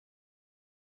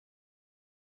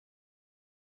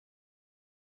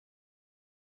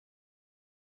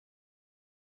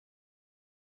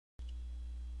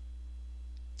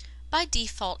By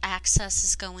default, Access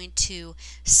is going to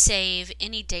save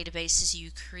any databases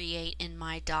you create in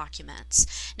My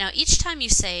Documents. Now, each time you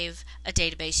save a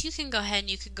database, you can go ahead and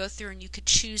you can go through and you could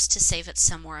choose to save it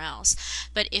somewhere else.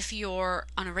 But if you're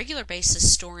on a regular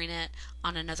basis storing it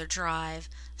on another drive,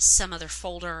 some other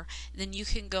folder, then you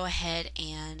can go ahead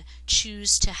and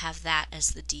choose to have that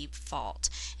as the default.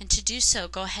 And to do so,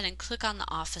 go ahead and click on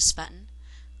the Office button,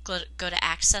 go to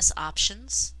Access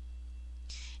Options,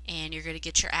 and you're going to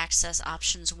get your Access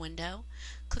Options window.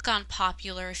 Click on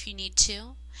Popular if you need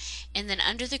to, and then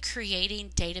under the Creating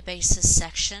Databases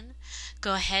section,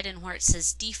 go ahead and where it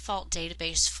says Default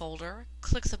Database Folder,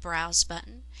 click the Browse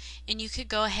button, and you could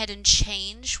go ahead and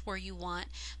change where you want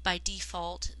by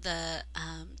default the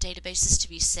databases to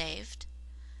be saved.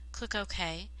 Click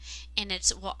OK, and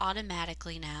it will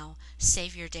automatically now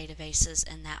save your databases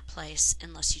in that place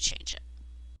unless you change it.